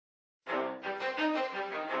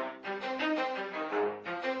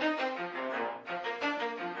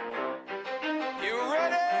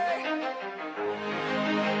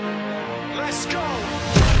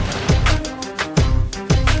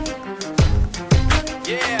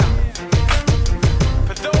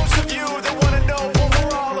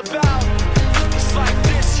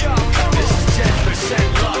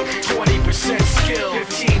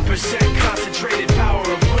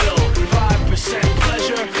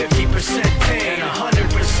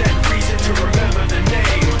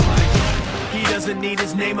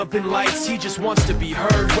fame up in lights, he just wants to be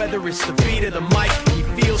heard. Whether it's the beat or the mic, he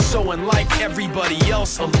feels so unlike everybody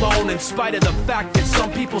else, alone. In spite of the fact that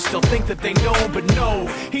some people still think that they know, but no,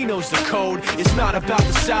 he knows the code. It's not about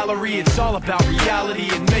the salary, it's all about reality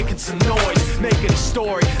and making some noise, making a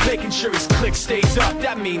story, making sure his click stays up.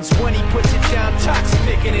 That means when he puts it down, Tox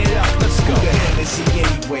picking it up. Let's go. Who the hell is he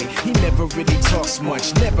anyway? He never really talks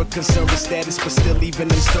much, never concerned with status, but still even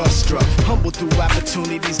him starstruck. Humble through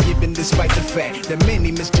opportunities given despite the fact that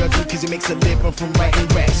many misjudge him cause he makes a living from writing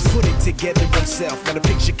raps. Put it together himself, got a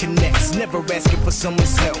picture connects, never asking for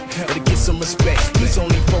someone's help or to get some respect. He's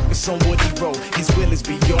only focused on what he wrote, his will is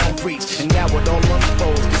beyond reach, and now it all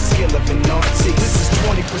unfolds, the skill of an artist. This is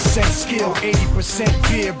 20% skill, 80%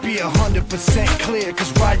 fear, be 100% clear,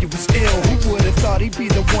 cause Ryu was ill. Who would've thought he'd be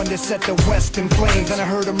the one that set the West in flames? And I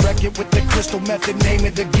heard him wreck it with the crystal method, name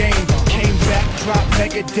of the game. Came back, dropped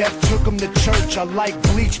Megadeth, took him to church. I like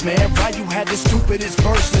Bleach, man. Ryu had the stupidest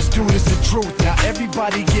verse, this dude is the truth. Now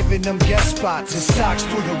everybody giving them guest spots and stocks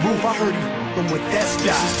through the roof. I heard he f***ing with that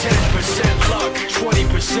stock. This is 10% luck,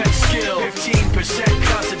 20% skill, 15%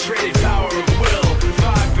 concentrated power of will,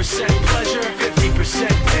 5% pleasure, 50%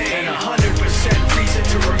 pain, 100% reason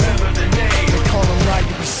to remember the name. They call him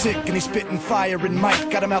Ryu, he's sick and he's spitting fire and Mike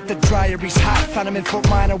got him out the dryer, he's hot. Found him in Fort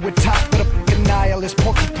Minor with top, but a f***ing nihilist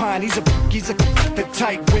porcupine. He's the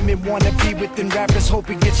type women wanna be with, and rappers hope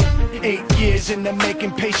he gets 8 years in the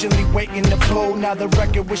making, patiently waiting to blow. Now the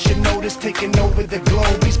record with your notice taking over the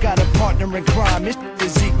globe. He's got a partner in crime, his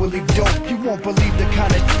is equally dope. You won't believe the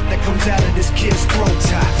kind of that comes out of this kid's throat.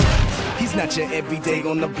 He's not your everyday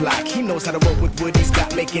on the block. He knows how to work with what he's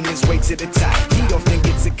got, making his way to the top. He often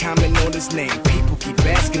gets a comment on his name. People keep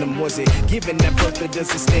asking him, was it given that birth or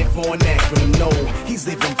does it stand for an acronym? No, he's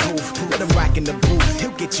living proof. Let him rock in the booth.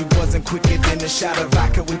 He'll get you buzzing quicker than a shot of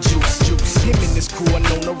vodka with juice. Him and his crew are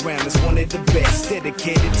known around as one of the best,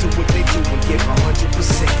 dedicated to what they do and give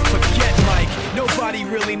 100%. Forget Mike, nobody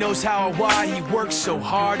really knows how or why he works so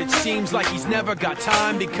hard. It seems like he's never got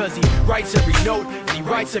time, because he writes every note and he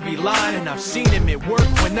writes every line. And I've seen him at work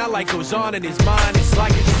when that light goes on in his mind. It's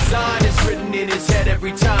like a design is written in his head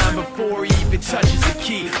every time before he even touches a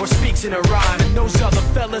key or speaks in a rhyme. And those other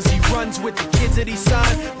fellas he runs with, the kids that he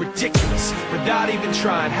signed, ridiculous, without even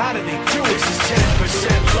trying. How do they do it? This is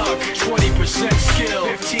 10% luck, 20% skill,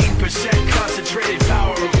 15% concentrated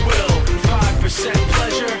power of will, 5%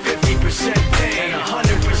 pleasure, 50% pain, and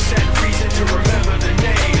 100%